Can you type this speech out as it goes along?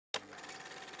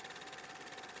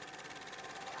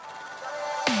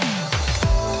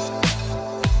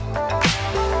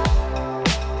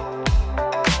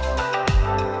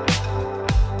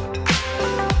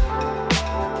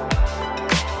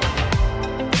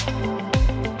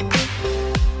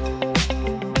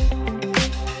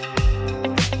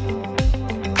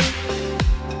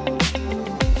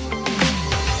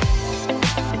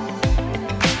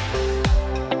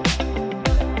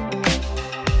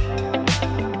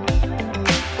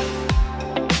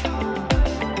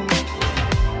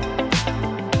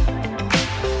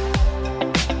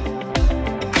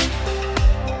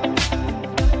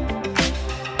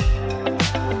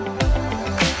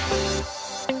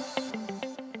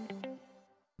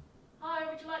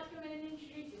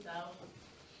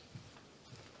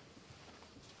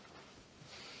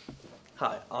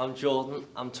Hi, I'm Jordan,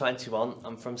 I'm 21,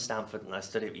 I'm from Stanford and I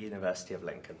study at the University of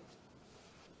Lincoln.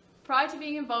 Prior to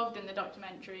being involved in the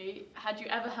documentary, had you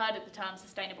ever heard of the term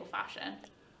sustainable fashion?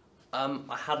 I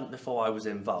hadn't before I was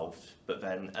involved, but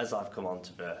then as I've come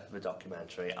onto the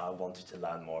documentary, I wanted to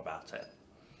learn more about it.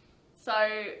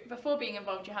 So, before being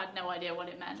involved, you had no idea what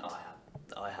it meant?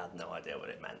 I had no idea what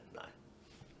it meant, no.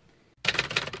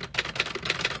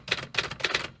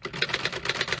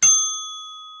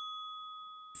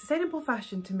 Sustainable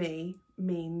fashion to me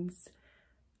means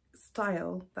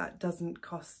style that doesn't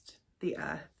cost the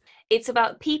earth. It's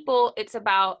about people, it's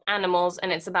about animals,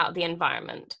 and it's about the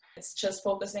environment. It's just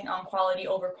focusing on quality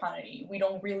over quantity. We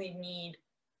don't really need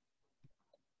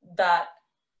that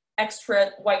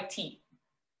extra white tee.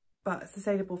 But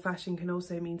sustainable fashion can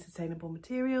also mean sustainable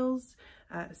materials,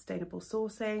 sustainable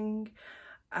sourcing,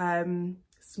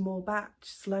 small batch,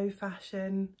 slow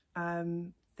fashion,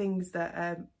 things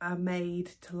that are made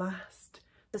to last.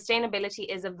 Sustainability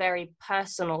is a very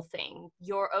personal thing.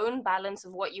 Your own balance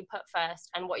of what you put first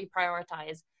and what you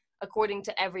prioritize according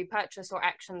to every purchase or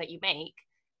action that you make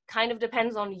kind of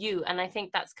depends on you, and I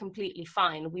think that's completely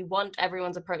fine. We want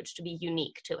everyone's approach to be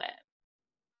unique to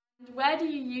it. Where do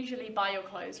you usually buy your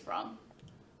clothes from?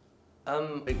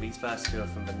 I think these first two are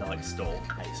from the Nike store,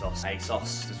 ASOS.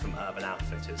 ASOS is from Urban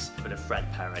Outfitters, a bit of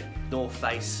Fred Perry. North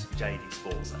Face, JD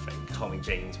Sports I think. Tommy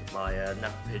Jeans with my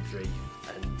Napa Pidgey,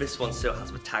 and this one still has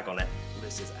a tag on it.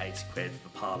 This is 80 quid for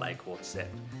Parlay quarter zip,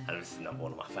 and this is another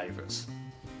one of my favourites.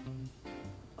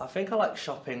 I think I like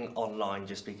shopping online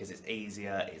just because it's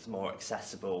easier, it's more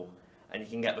accessible, and you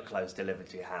can get the clothes delivered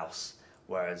to your house,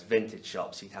 whereas vintage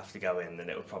shops you'd have to go in and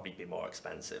it would probably be more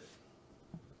expensive.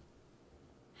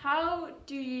 How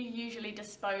do you usually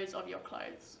dispose of your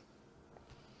clothes?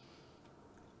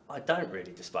 I don't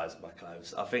really dispose of my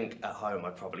clothes. I think at home I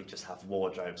probably just have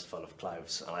wardrobes full of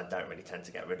clothes and I don't really tend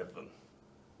to get rid of them.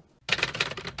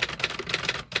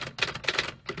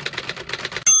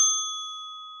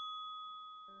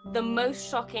 The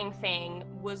most shocking thing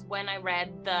was when I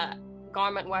read that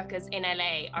garment workers in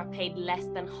LA are paid less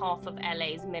than half of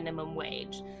LA's minimum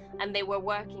wage. And they were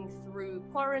working through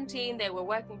quarantine, they were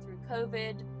working through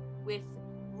COVID with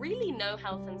really no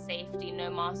health and safety, no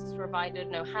masks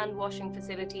provided, no hand washing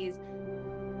facilities.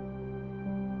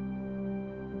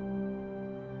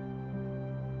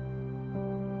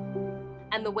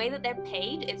 And the way that they're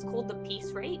paid, it's called the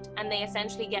piece rate, and they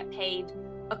essentially get paid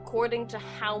according to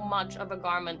how much of a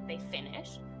garment they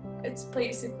finish. It's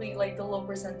basically like the low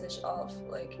percentage of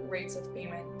like rates of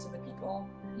payment to the people,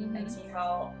 and see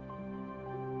how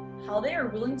they are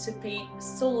willing to pay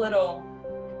so little.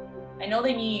 I know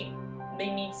they need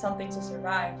something to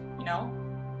survive, you know?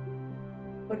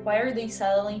 But why are they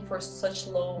settling for such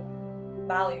low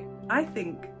value? I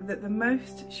think that the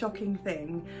most shocking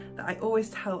thing that I always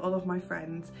tell all of my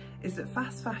friends is that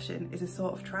fast fashion is a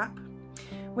sort of trap.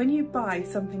 When you buy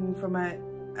something from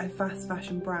a fast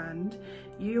fashion brand,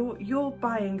 you're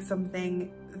buying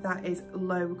something that is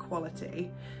low quality.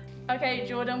 Okay,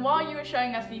 Jordan, while you were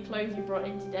showing us the clothes you brought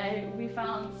in today, we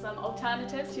found some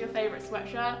alternatives to your favourite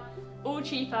sweatshirt, all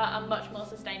cheaper and much more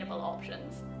sustainable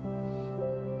options.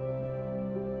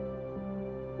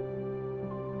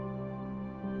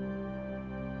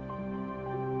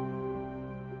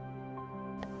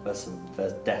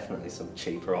 There's definitely some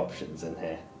cheaper options in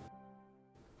here.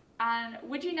 And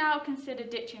would you now consider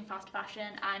ditching fast fashion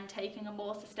and taking a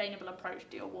more sustainable approach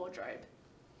to your wardrobe?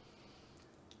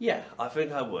 Yeah, I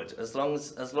think I would, as long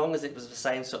as it was the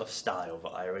same sort of style that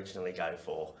I originally go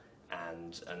for,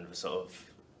 and the sort of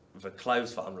the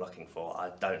clothes that I'm looking for.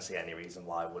 I don't see any reason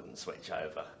why I wouldn't switch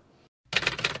over.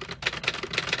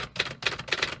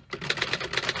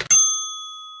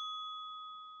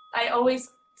 I always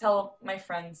tell my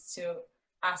friends to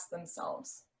ask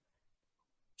themselves,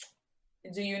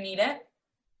 do you need it,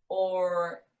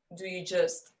 or do you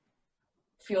just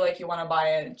feel like you want to buy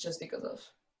it just because of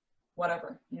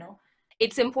whatever, you know?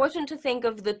 It's important to think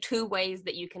of the two ways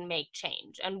that you can make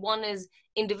change. And one is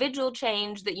individual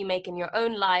change that you make in your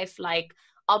own life, like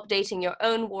updating your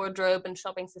own wardrobe and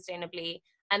shopping sustainably.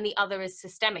 And the other is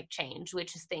systemic change,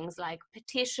 which is things like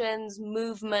petitions,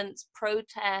 movements,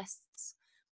 protests,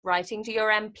 writing to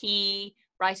your MP,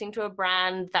 writing to a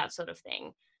brand, that sort of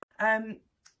thing.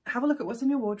 Have a look at what's in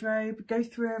your wardrobe, go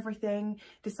through everything,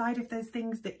 decide if there's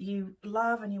things that you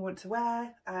love and you want to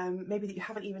wear, maybe that you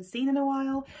haven't even seen in a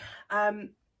while,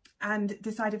 and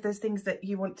decide if there's things that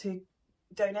you want to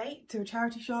donate to a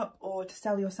charity shop or to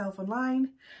sell yourself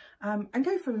online, and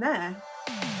go from there.